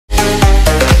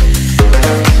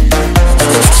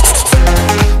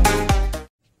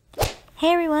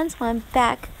everyone, so I'm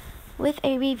back with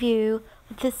a review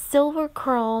with the silver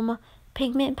chrome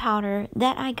pigment powder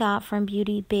that I got from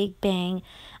Beautybigbang.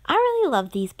 I really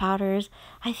love these powders.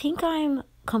 I think I'm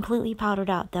completely powdered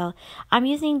out though. I'm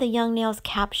using the Young Nails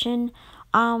Caption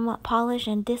polish,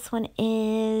 and this one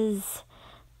is,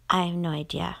 I have no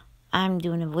idea. I'm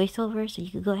doing a voiceover, so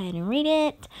you could go ahead and read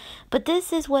it. But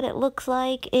this is what it looks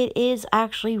like. It is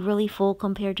actually really full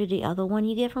compared to the other one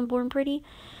you get from Born Pretty.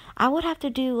 I would have to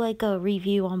do like a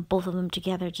review on both of them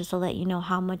together just to let you know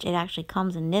how much it actually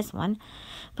comes in this one.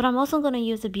 But I'm also going to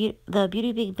use the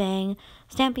Beautybigbang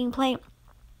stamping plate,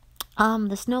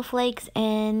 the snowflakes,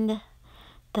 and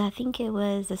I think it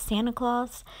was a Santa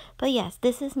Claus. But yes,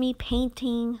 this is me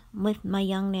painting with my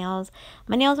Young Nails.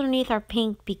 My nails underneath are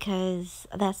pink because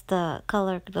that's the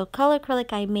color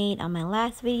acrylic I made on my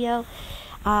last video.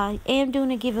 I am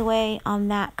doing a giveaway on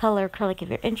that color acrylic. If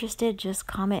you're interested, just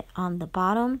comment on the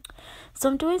bottom. So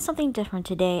I'm doing something different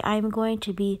today. I'm going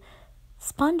to be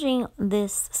sponging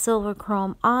this silver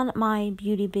chrome on my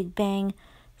Beautybigbang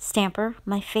stamper,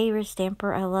 my favorite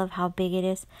stamper. I love how big it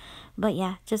is. But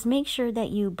yeah, just make sure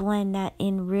that you blend that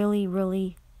in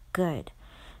really good.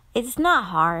 It's not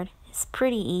hard, it's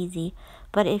pretty easy,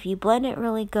 but if you blend it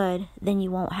really good, then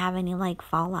you won't have any like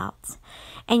fallouts.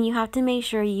 And you have to make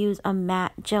sure you use a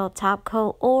matte gel top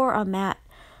coat or a matte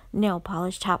nail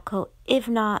polish top coat. If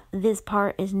not, this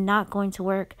part is not going to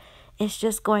work. It's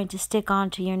just going to stick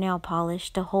onto your nail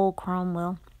polish, the whole chrome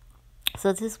will.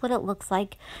 So this is what it looks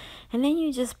like. And then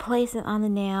you just place it on the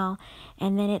nail,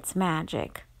 and then it's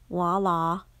magic.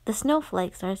 Voila. The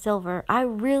snowflakes are silver. I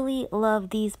really love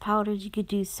these powders. You could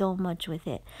do so much with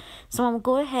it. So I'm going to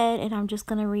go ahead and I'm just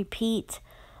going to repeat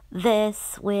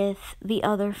this with the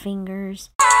other fingers.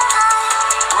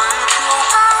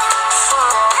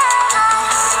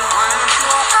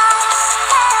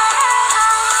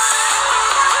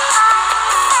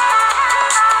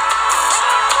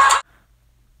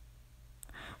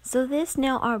 So this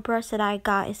nail art brush that I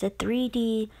got is a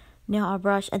 3D nail art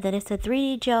brush, and then it's a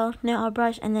 3D gel nail art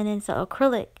brush, and then it's an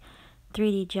acrylic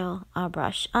 3D gel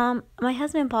brush. My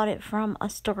husband bought it from a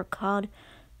store called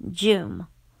Joom.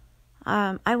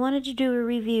 I wanted to do a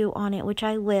review on it, which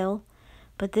I will,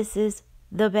 but this is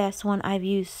the best one I've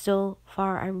used so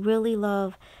far. I really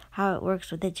love how it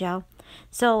works with the gel.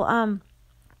 So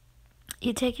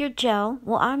you take your gel.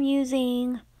 Well, I'm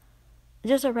using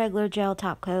just a regular gel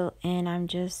top coat, and I'm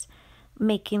just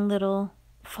making little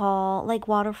like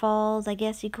waterfalls, I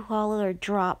guess you could call it, or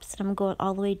drops. And I'm going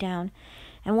all the way down,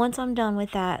 and once I'm done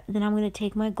with that, then I'm going to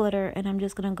take my glitter and I'm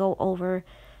just going to go over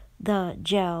the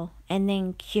gel and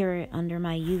then cure it under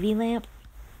my UV lamp.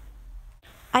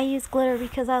 I use glitter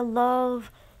because I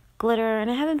love glitter,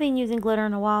 and I haven't been using glitter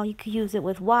in a while. You could use it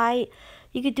with white,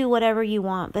 you could do whatever you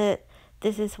want, but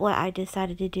this is what I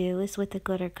decided to do, is with the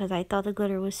glitter, because I thought the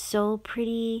glitter was so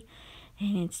pretty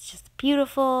and it's just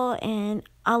beautiful, and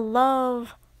I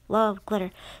love glitter.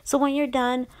 So when you're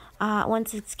done,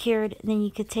 once it's cured, then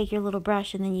you could take your little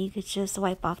brush and then you could just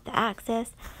wipe off the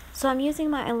excess. So I'm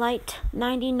using my Elite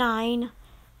 99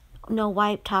 no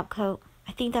wipe top coat.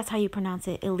 I think that's how you pronounce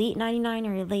it, Elite 99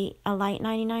 or Elite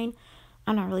 99.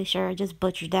 I'm not really sure, I just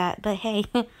butchered that, but hey.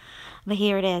 But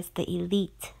here it is, the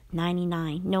Elite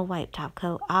 99 no wipe top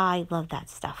coat. I love that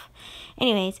stuff.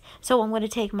 Anyways, so I'm going to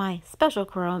take my special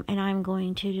chrome and I'm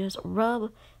going to just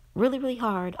rub really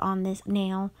hard on this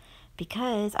nail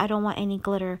because I don't want any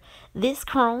glitter. This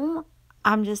chrome,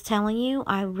 I'm just telling you,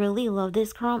 I really love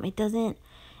this chrome.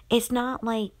 It's not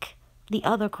like the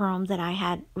other chromes that I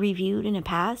had reviewed in the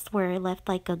past where it left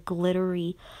like a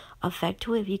glittery effect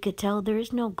to it. If you could tell, there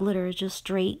is no glitter, it's just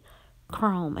straight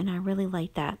chrome, and I really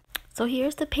like that. So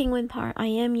here's the penguin part. I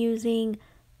am using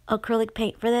acrylic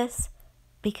paint for this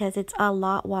because it's a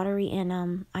lot watery,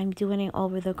 and I'm doing it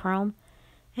over the chrome,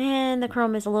 and the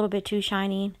chrome is a little bit too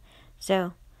shiny,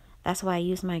 so that's why I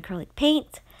use my acrylic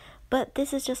paint. But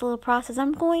this is just a little process.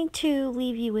 I'm going to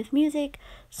leave you with music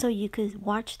so you could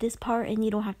watch this part and you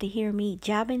don't have to hear me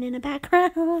jabbing in the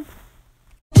background.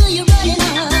 Do you really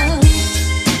know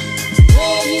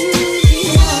where you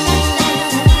belong?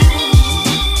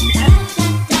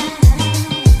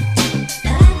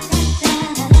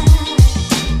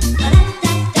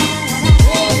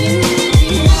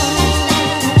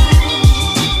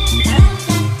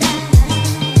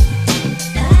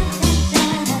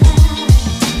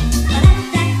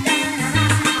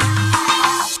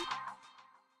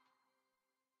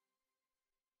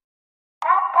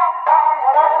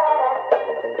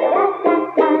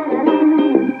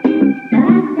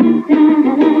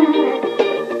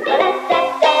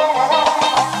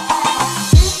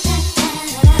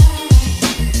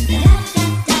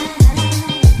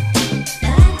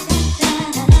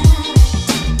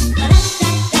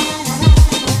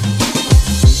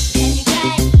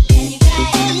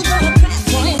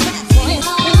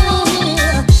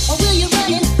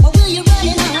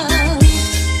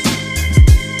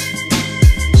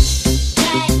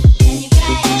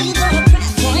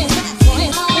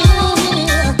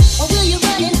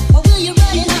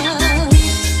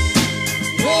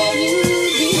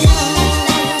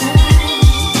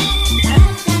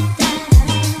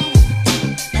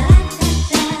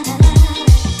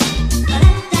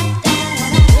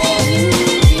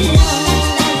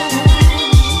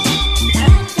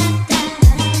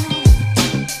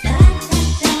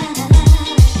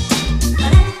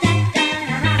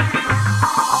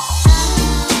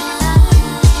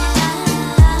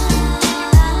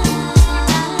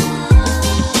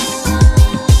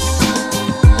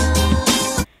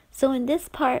 So in this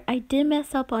part, I did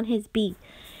mess up on his beak.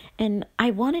 And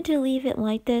I wanted to leave it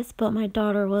like this, but my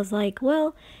daughter was like,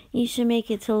 well, you should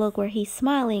make it to look where he's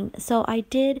smiling. So I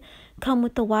did come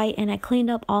with the white and I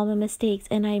cleaned up all the mistakes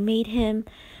and I made him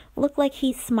look like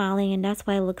he's smiling, and that's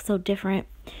why it looks so different.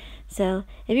 So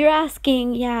if you're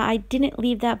asking, yeah, I didn't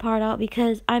leave that part out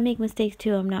because I make mistakes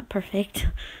too. I'm not perfect.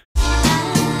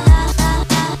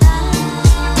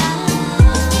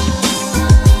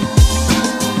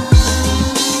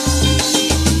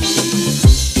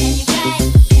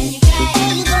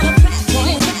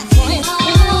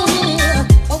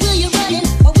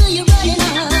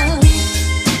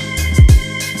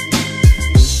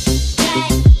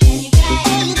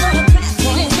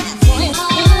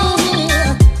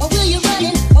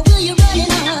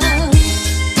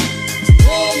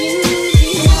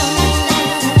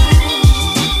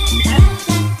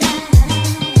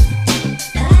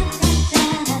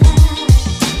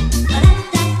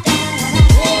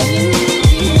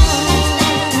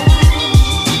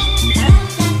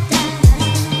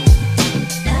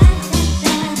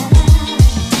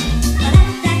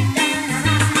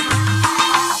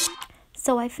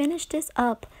 So I finished this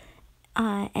up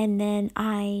and then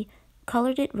I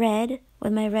colored it red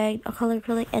with my red color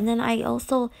acrylic, and then I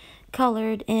also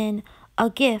colored in a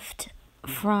gift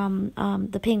from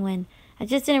the penguin. I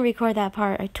just didn't record that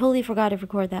part. I totally forgot to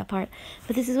record that part.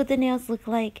 But this is what the nails look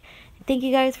like. Thank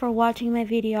you guys for watching my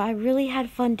video. I really had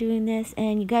fun doing this,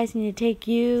 and you guys need to take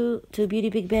you to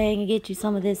Beautybigbang and get you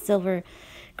some of this silver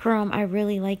chrome. I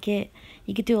really like it.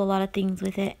 You could do a lot of things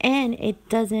with it, and it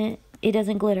doesn't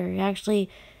glitter.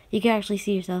 You can actually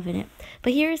see yourself in it.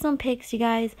 But here are some pics, you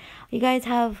guys. You guys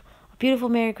have a beautiful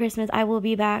Merry Christmas. I will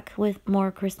be back with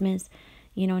more Christmas,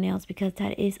 nails, because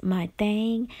that is my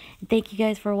thing. Thank you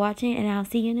guys for watching, and I'll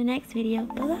see you in the next video.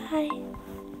 Bye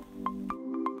bye.